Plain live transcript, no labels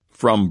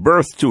From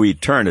birth to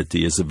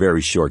eternity is a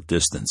very short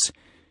distance.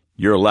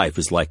 Your life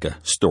is like a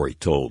story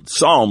told.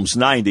 Psalms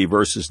 90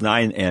 verses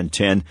 9 and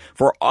 10,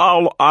 For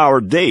all our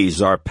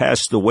days are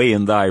passed away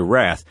in thy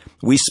wrath.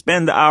 We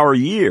spend our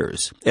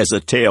years as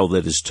a tale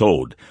that is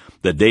told.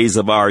 The days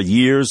of our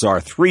years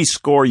are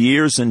 80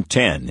 years and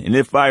 10. And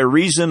if by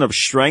reason of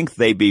strength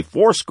they be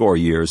 80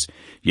 years,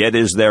 yet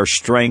is their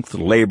strength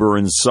labor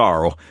and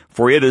sorrow,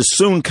 for it is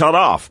soon cut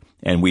off,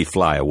 and we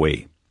fly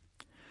away.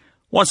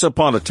 Once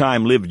upon a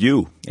time lived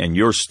you, and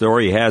your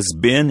story has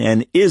been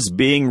and is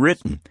being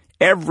written.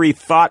 Every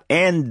thought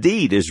and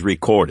deed is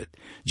recorded.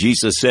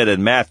 Jesus said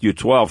in Matthew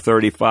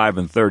 12:35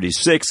 and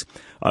 36,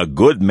 A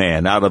good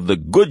man out of the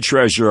good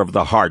treasure of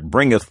the heart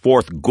bringeth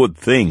forth good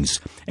things,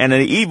 and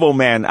an evil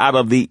man out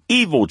of the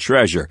evil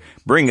treasure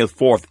bringeth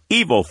forth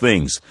evil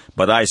things.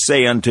 But I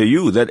say unto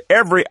you that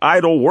every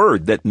idle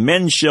word that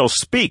men shall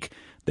speak,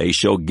 they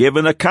shall give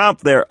an account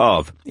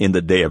thereof in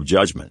the day of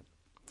judgment.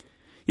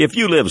 If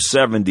you live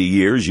 70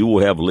 years, you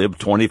will have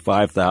lived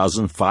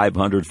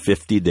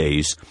 25,550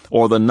 days,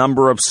 or the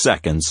number of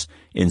seconds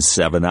in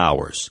 7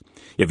 hours.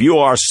 If you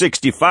are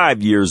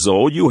 65 years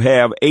old, you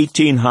have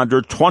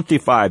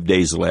 1,825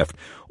 days left,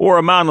 or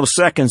amount of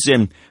seconds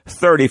in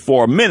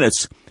 34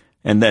 minutes,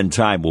 and then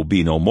time will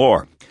be no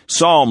more.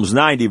 Psalms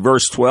 90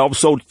 verse 12,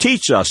 So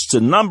teach us to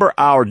number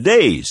our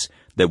days,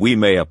 that we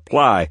may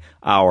apply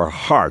our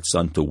hearts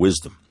unto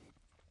wisdom.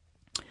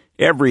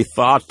 Every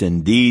thought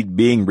and deed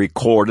being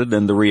recorded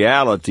and the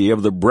reality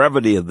of the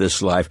brevity of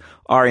this life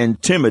are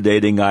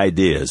intimidating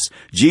ideas.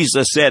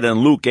 Jesus said in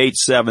Luke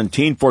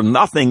 8:17, For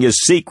nothing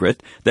is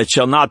secret that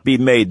shall not be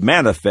made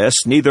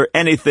manifest, neither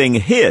anything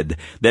hid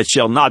that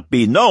shall not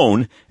be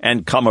known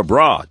and come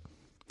abroad.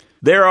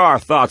 There are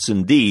thoughts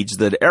and deeds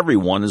that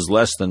everyone is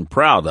less than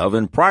proud of,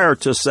 and prior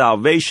to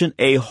salvation,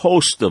 a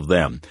host of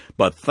them.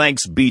 But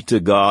thanks be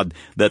to God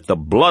that the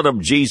blood of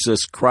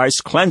Jesus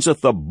Christ cleanseth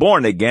the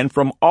born again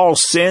from all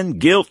sin,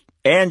 guilt,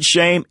 and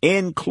shame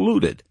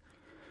included.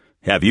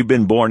 Have you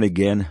been born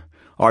again?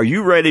 Are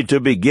you ready to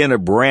begin a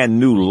brand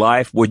new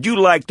life? Would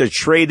you like to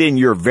trade in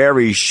your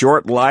very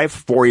short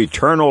life for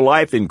eternal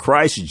life in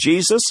Christ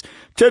Jesus?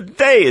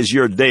 Today is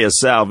your day of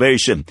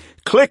salvation.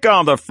 Click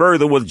on the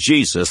Further with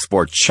Jesus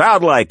for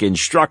childlike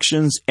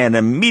instructions and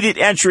immediate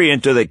entry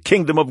into the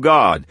kingdom of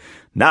God.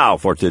 Now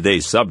for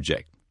today's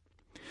subject.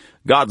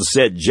 God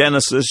said,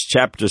 Genesis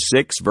chapter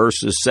 6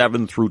 verses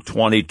 7 through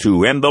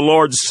 22, And the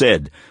Lord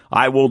said,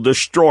 I will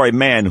destroy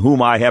man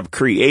whom I have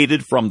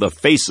created from the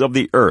face of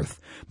the earth,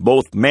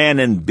 both man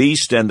and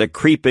beast, and the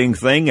creeping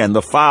thing, and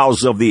the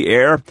fowls of the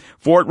air,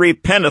 for it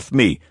repenteth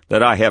me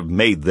that I have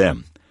made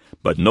them.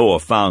 But Noah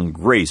found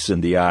grace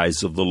in the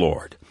eyes of the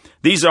Lord.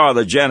 These are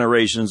the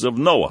generations of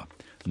Noah.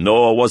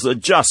 Noah was a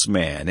just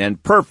man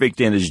and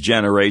perfect in his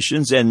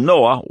generations, and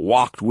Noah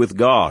walked with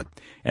God.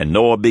 And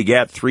Noah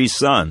begat 3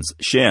 sons,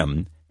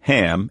 Shem,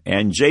 Ham,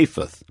 and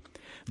Japheth.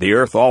 The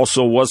earth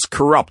also was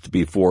corrupt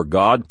before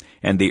God,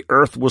 and the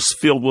earth was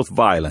filled with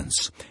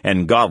violence.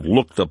 And God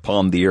looked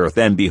upon the earth,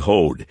 and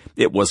behold,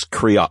 it was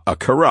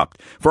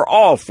corrupt, for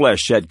all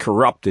flesh had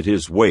corrupted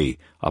his way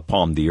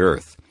upon the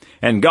earth.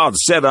 And God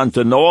said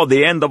unto Noah,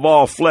 The end of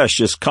all flesh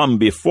is come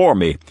before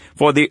me,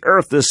 for the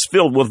earth is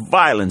filled with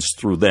violence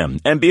through them.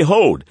 And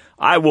behold,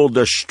 I will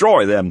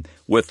destroy them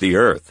with the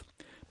earth.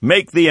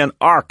 Make thee an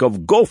ark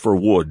of gopher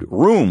wood.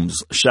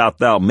 Rooms shalt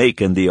thou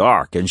make in the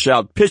ark, and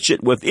shalt pitch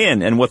it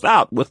within and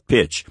without with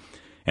pitch.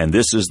 And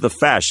this is the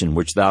fashion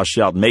which thou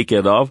shalt make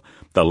it of.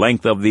 The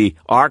length of the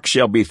ark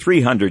shall be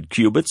 300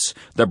 cubits,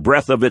 the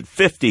breadth of it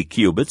 50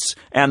 cubits,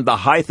 and the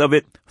height of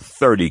it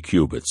 30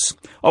 cubits.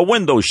 A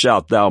window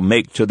shalt thou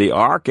make to the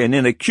ark, and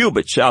in a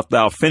cubit shalt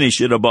thou finish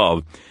it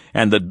above.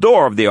 And the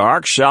door of the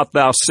ark shalt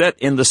thou set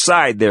in the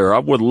side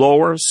thereof, with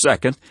lower,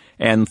 second,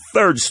 and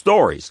third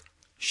stories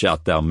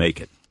shalt thou make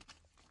it.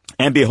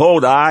 And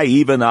behold, I,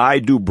 even I,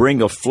 do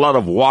bring a flood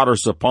of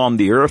waters upon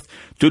the earth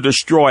to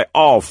destroy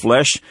all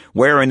flesh,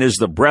 wherein is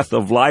the breath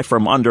of life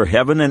from under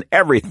heaven, and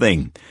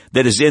everything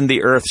that is in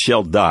the earth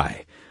shall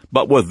die.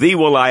 But with thee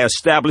will I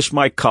establish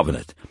my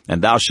covenant,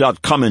 and thou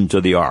shalt come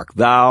into the ark,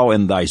 thou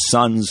and thy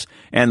sons,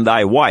 and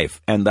thy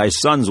wife, and thy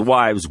sons'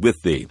 wives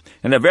with thee.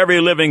 And of every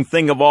living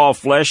thing of all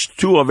flesh,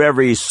 2 of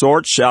every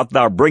sort shalt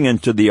thou bring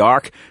into the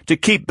ark, to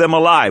keep them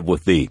alive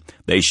with thee.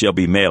 They shall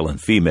be male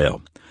and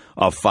female.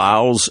 Of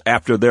fowls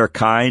after their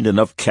kind, and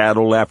of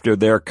cattle after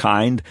their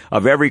kind,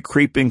 of every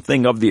creeping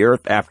thing of the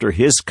earth after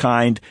his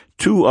kind,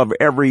 2 of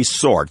every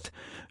sort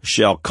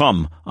shall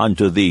come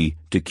unto thee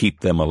to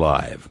keep them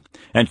alive.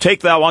 And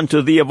take thou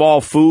unto thee of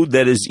all food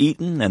that is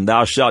eaten, and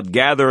thou shalt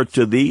gather it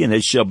to thee, and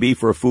it shall be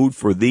for food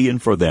for thee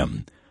and for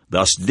them.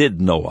 Thus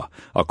did Noah,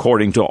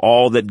 according to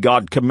all that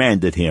God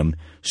commanded him,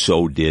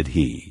 so did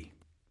he.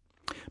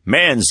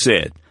 Man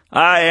said,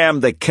 I am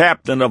the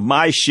captain of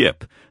my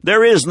ship.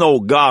 There is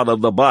no God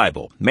of the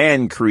Bible.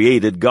 Man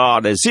created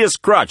God as his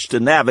crutch to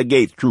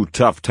navigate through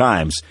tough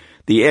times.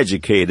 The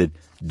educated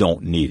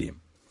don't need him.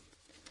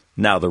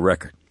 Now the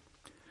record.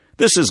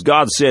 This is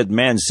God Said,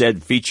 Man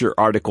Said feature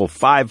article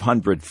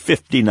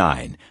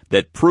 559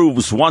 that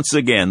proves once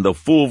again the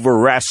full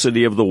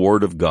veracity of the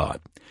Word of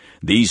God.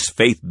 These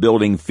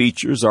faith-building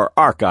features are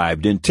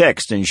archived in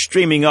text and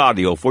streaming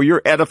audio for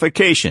your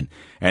edification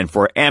and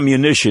for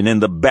ammunition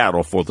in the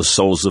battle for the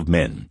souls of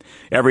men.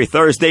 Every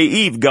Thursday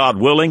Eve, God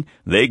willing,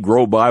 they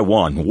grow by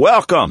one.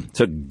 Welcome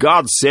to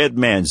God Said,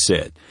 Man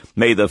Said.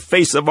 May the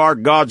face of our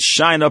God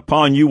shine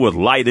upon you with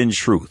light and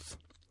truth.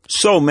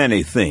 So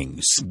many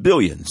things,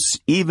 billions,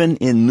 even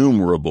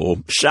innumerable,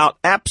 shout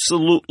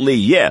absolutely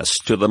yes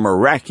to the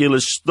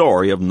miraculous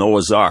story of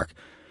Noah's Ark.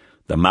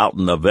 The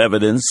mountain of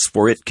evidence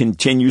for it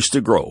continues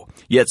to grow,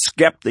 yet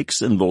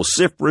skeptics and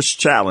vociferous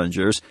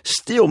challengers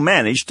still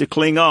manage to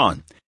cling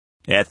on.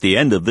 At the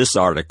end of this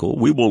article,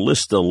 we will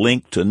list a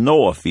link to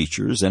Noah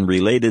features and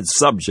related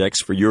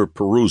subjects for your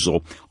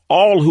perusal,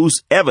 all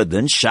whose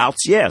evidence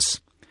shouts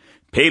yes.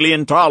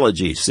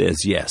 Paleontology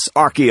says yes.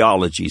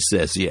 Archaeology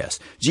says yes.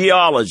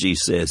 Geology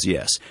says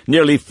yes.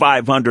 Nearly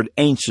 500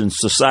 ancient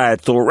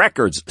societal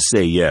records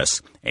say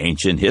yes.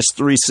 Ancient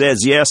history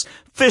says yes.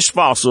 Fish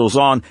fossils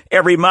on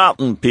every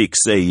mountain peak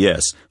say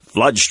yes.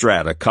 Flood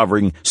strata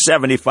covering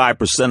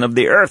 75% of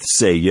the earth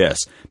say yes.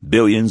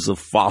 Billions of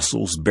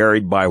fossils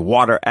buried by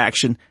water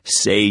action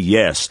say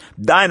yes.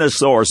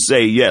 Dinosaurs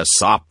say yes.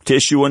 Soft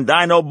tissue and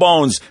dino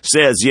bones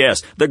says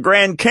yes. The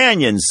Grand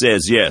Canyon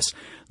says yes.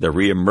 The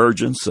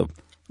reemergence of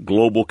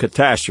global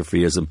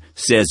catastrophism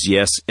says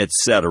yes,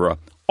 etc.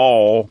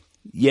 All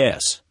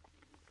yes.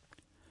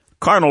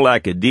 Carnal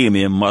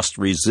academia must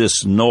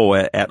resist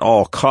Noah at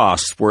all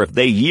costs, for if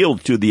they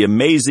yield to the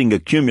amazing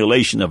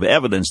accumulation of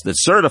evidence that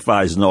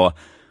certifies Noah,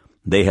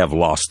 they have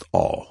lost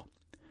all.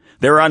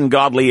 Their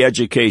ungodly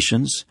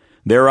educations,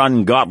 their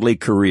ungodly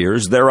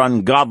careers, their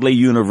ungodly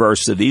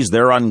universities,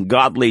 their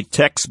ungodly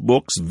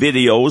textbooks,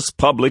 videos,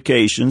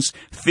 publications,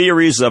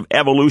 theories of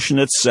evolution,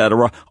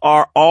 etc.,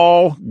 are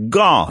all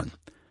gone.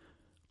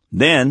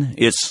 Then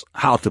it's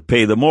how to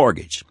pay the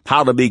mortgage,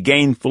 how to be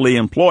gainfully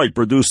employed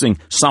producing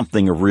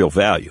something of real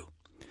value.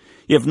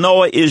 If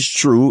Noah is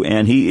true,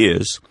 and he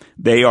is,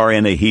 they are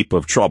in a heap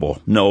of trouble.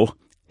 No,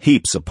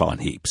 heaps upon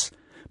heaps.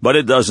 But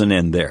it doesn't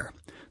end there.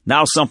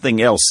 Now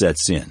something else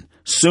sets in.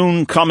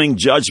 Soon coming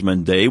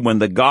judgment day, when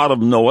the God of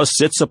Noah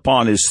sits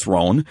upon his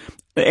throne,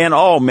 and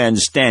all men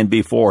stand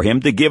before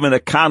him to give an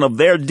account of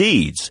their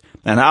deeds,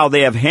 and how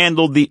they have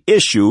handled the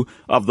issue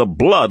of the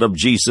blood of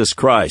Jesus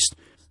Christ.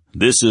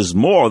 This is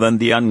more than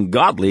the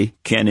ungodly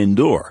can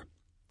endure.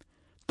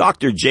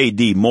 Dr.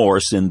 J.D.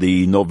 Morse, in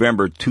the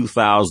November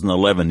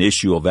 2011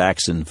 issue of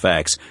Acts and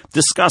Facts,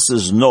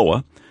 discusses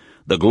Noah,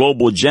 the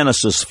global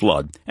Genesis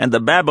flood, and the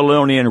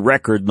Babylonian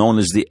record known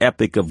as the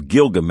Epic of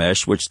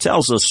Gilgamesh, which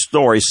tells a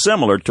story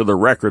similar to the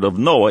record of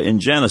Noah in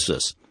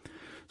Genesis.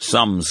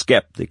 Some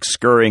skeptics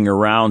scurrying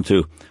around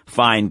to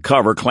find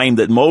cover claim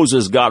that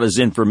Moses got his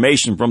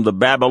information from the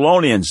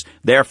Babylonians.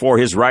 Therefore,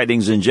 his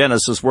writings in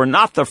Genesis were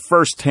not the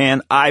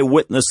first-hand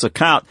eyewitness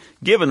account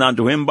given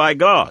unto him by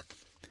God.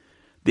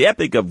 The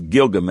Epic of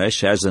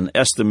Gilgamesh has an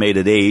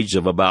estimated age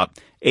of about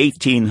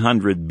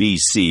 1800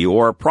 BC,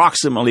 or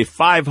approximately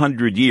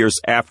 500 years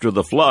after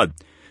the flood,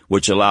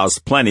 which allows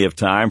plenty of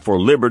time for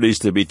liberties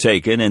to be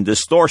taken and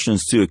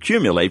distortions to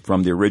accumulate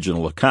from the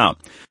original account.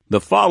 The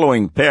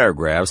following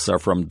paragraphs are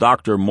from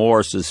Dr.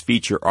 Morris's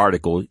feature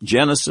article,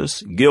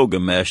 Genesis,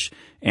 Gilgamesh,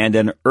 and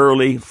an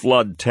Early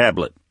Flood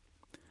Tablet.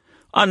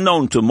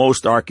 Unknown to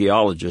most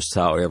archaeologists,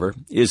 however,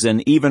 is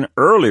an even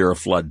earlier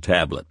flood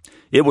tablet.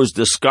 It was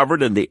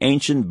discovered in the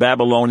ancient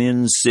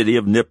Babylonian city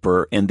of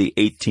Nippur in the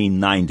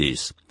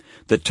 1890s.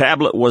 The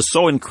tablet was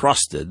so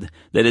encrusted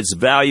that its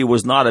value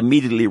was not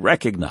immediately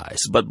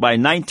recognized, but by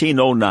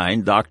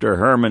 1909, Dr.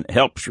 Hermann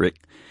Helptrich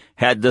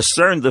had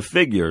discerned the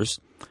figures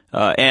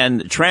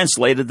and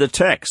translated the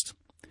text.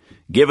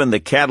 Given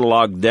the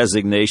catalog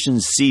designation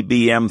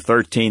CBM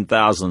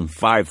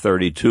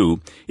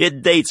 13532,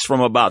 it dates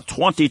from about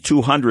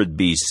 2200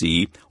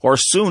 BC, or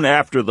soon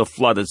after the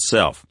flood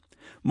itself.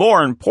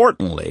 More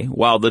importantly,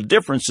 while the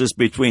differences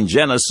between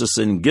Genesis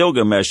and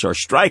Gilgamesh are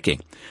striking,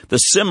 the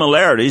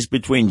similarities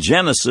between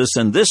Genesis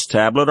and this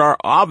tablet are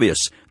obvious.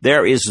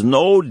 There is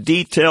no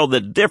detail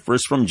that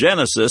differs from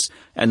Genesis,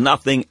 and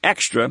nothing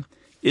extra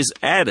is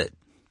added.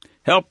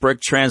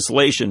 Helptrich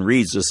translation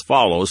reads as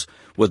follows,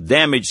 with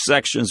damaged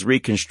sections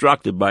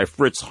reconstructed by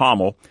Fritz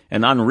Hommel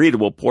and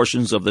unreadable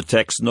portions of the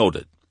text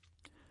noted.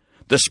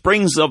 The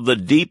springs of the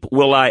deep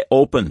will I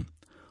open.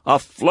 A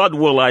flood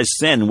will I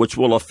send, which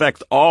will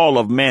affect all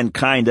of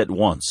mankind at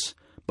once.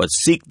 But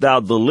seek thou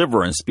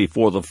deliverance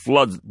before the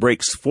flood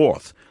breaks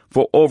forth.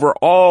 For over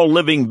all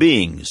living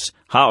beings,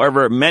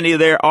 however many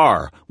there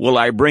are, will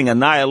I bring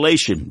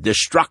annihilation,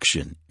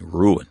 destruction,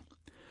 ruin.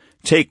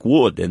 Take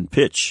wood and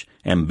pitch,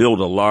 and build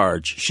a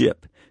large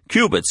ship.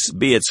 Cubits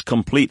be its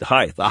complete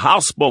height. A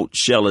houseboat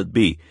shall it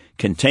be,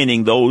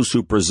 containing those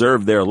who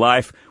preserve their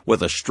life,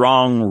 with a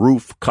strong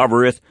roof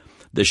covereth.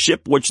 The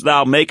ship which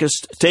thou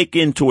makest, take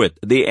into it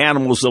the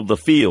animals of the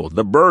field,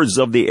 the birds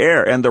of the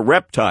air, and the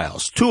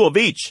reptiles, 2 of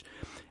each,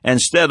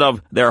 instead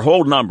of their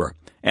whole number,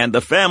 and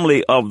the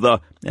family of the,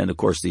 and of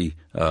course the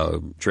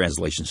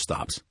translation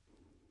stops.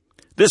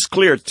 This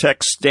clear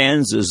text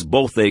stands as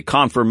both a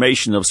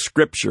confirmation of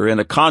Scripture and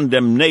a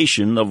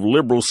condemnation of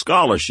liberal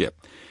scholarship.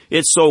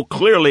 It so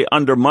clearly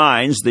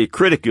undermines the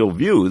critical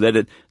view that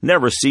it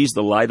never sees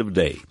the light of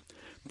day.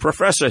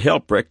 Professor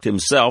Helprecht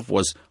himself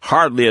was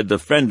hardly a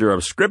defender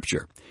of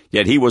Scripture,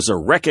 yet he was a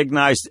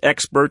recognized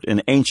expert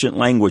in ancient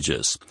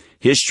languages.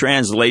 His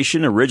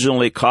translation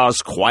originally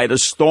caused quite a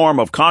storm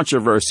of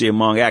controversy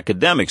among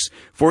academics,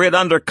 for it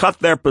undercut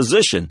their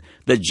position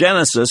that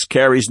Genesis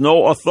carries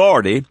no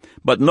authority,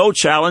 but no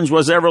challenge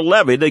was ever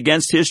levied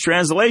against his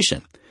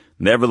translation.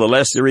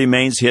 Nevertheless, it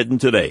remains hidden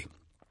today.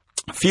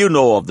 Few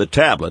know of the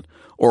tablet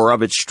or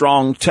of its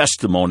strong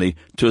testimony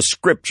to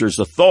Scripture's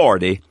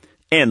authority.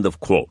 End of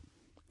quote.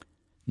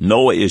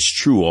 Noah is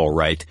true, all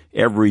right,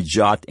 every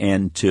jot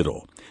and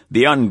tittle.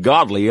 The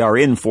ungodly are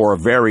in for a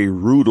very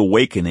rude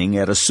awakening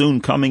at a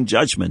soon-coming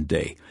judgment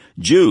day.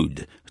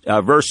 Jude,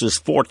 verses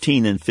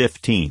 14 and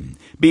 15.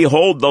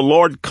 Behold, the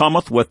Lord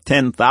cometh with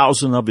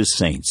 10,000 of his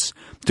saints,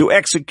 to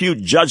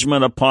execute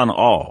judgment upon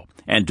all,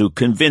 and to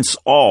convince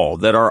all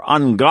that are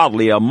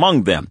ungodly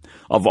among them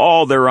of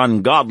all their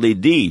ungodly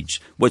deeds,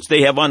 which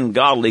they have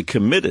ungodly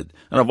committed,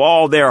 and of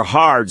all their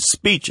hard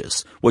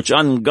speeches, which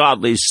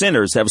ungodly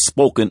sinners have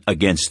spoken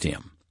against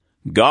him.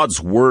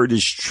 God's word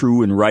is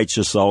true and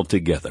righteous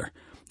altogether.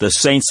 The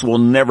saints will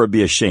never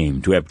be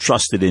ashamed to have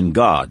trusted in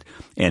God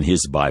and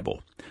his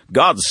Bible.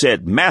 God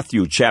said,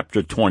 Matthew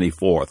chapter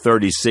 24,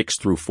 36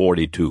 through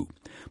 42,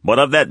 But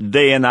of that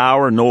day and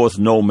hour knoweth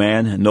no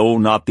man, no,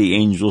 not the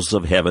angels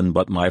of heaven,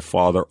 but my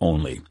Father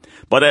only.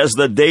 But as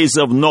the days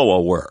of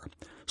Noah were,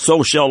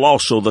 so shall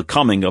also the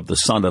coming of the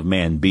Son of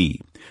Man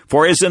be.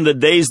 For as in the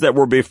days that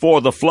were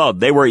before the flood,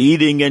 they were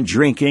eating and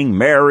drinking,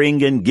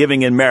 marrying and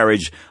giving in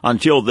marriage,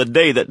 until the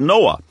day that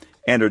Noah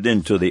entered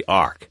into the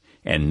ark,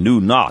 and knew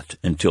not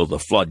until the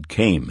flood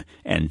came,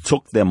 and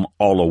took them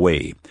all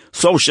away.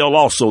 So shall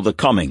also the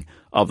coming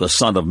of the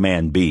Son of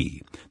Man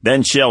be.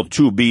 Then shall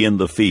two be in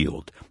the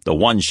field, the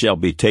one shall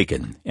be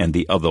taken, and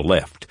the other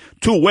left.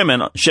 Two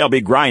women shall be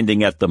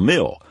grinding at the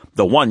mill,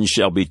 the one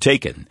shall be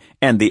taken,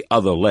 and the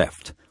other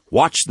left.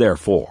 Watch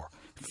therefore,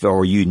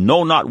 for ye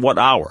know not what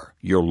hour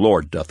your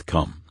Lord doth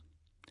come.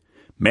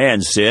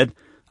 Man said,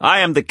 I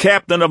am the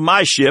captain of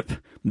my ship.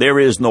 There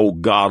is no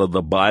God of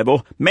the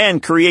Bible.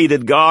 Man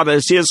created God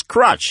as his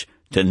crutch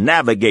to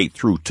navigate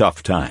through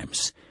tough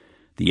times.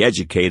 The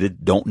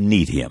educated don't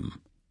need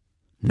him.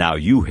 Now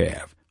you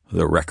have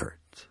the record.